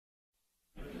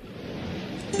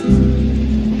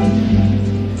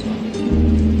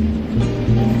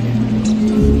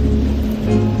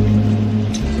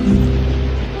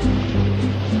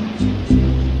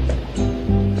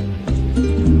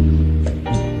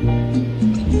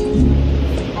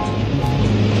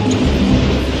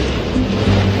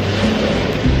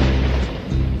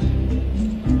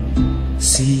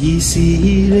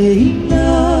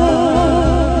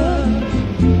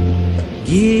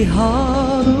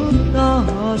haruta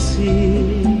si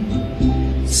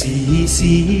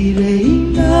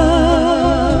Sirena,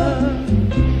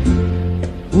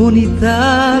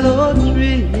 bonita lo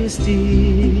triste,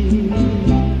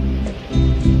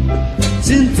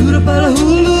 cintura para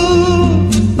hulu,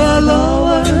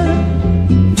 palawan,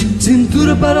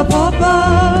 cintura para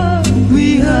papa,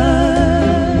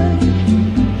 guihan,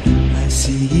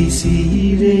 si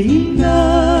Sirena,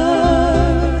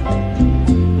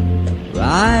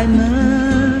 Raina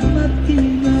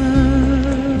Matina,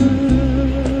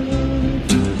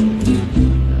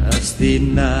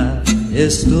 Astina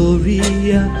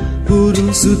historia burung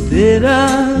sutera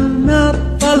na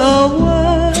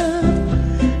palawan,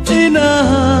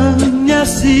 inahnya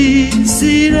si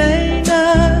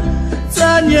Sirena,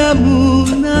 tanyamu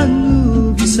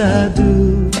nanu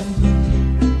bisadu,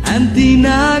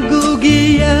 antina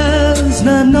gugias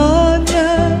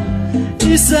nanonya,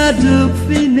 isadu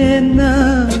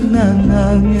finena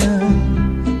nanangnya,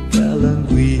 dalam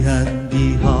guihan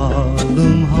di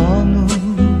halum hanum.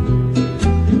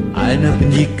 Aina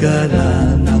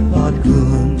penikaran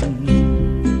apapun,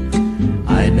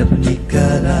 aina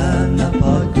penikaran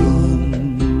apapun.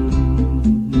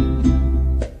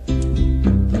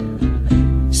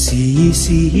 Si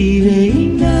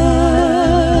Sirena,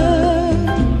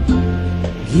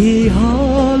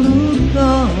 gihalutasi.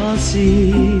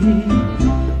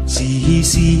 Si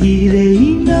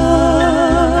Sirena,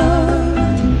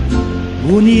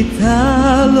 bonita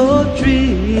lo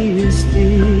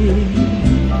triste.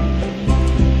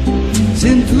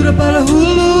 Cintura para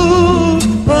hulu,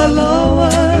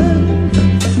 palawan,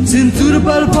 cintura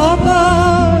para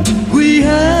papa,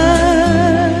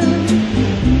 guihan,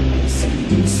 si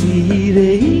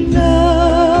Sirena,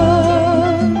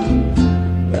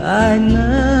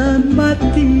 Raina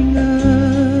Matina,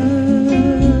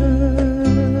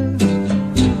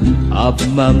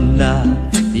 abmamna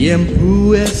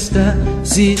tiempo esta,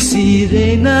 si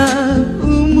Sirena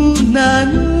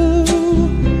umunanu.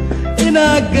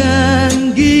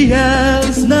 Nagan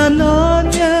guias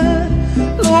nanonya,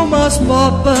 lomas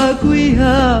papa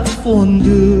guia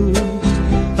fondu.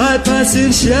 Ai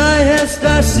paciencia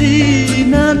esta si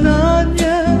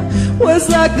nanonya,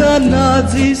 was like a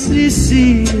Nazi si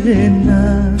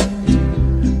Sirena.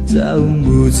 Daun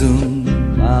buzung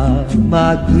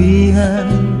mama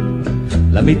guian,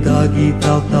 lami tagi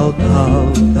tau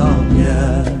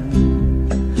nya,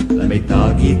 lami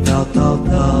tagi tau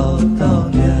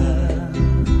nya.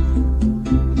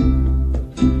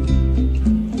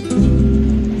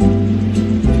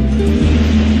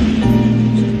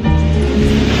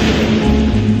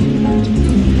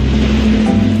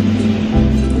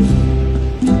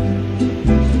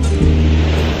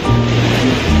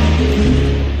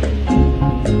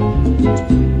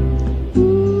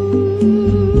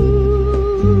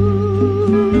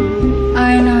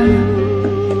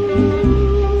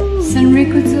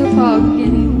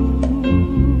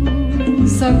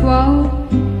 Sagwau,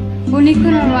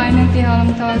 bunikun Raina ke halam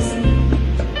tasi.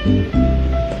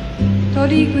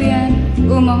 Tori kuyan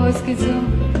umahos kisu.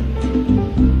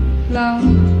 Lau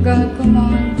gahal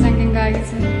kumahan sangking gai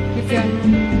kisu. Ifyan.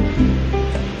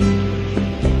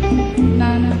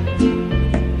 Nana,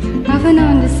 hafa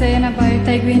na on the say na bayo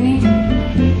taigwini.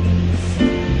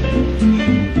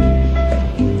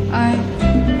 Ay,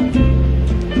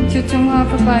 chuchung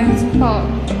hafa bayo sa pao.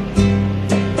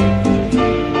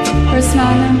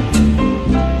 Persnana,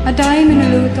 adai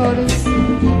menulu todos,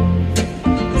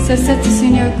 sesat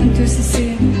senyor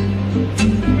contusisi.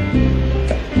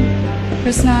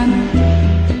 Persnana,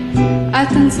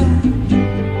 atanso,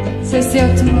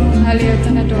 sesiotimo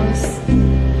haliotanados.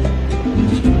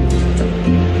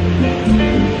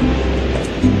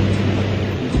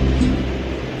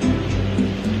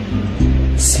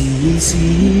 Si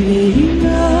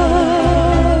Sirena,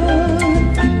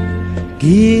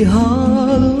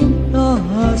 gihalum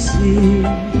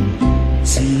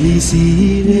si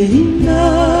Sirena,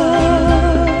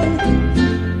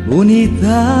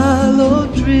 bonita lo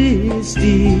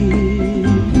triste.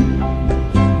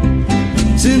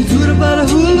 Cintura para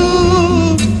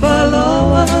hulu,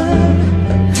 palawan,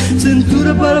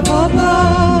 cintura para papa.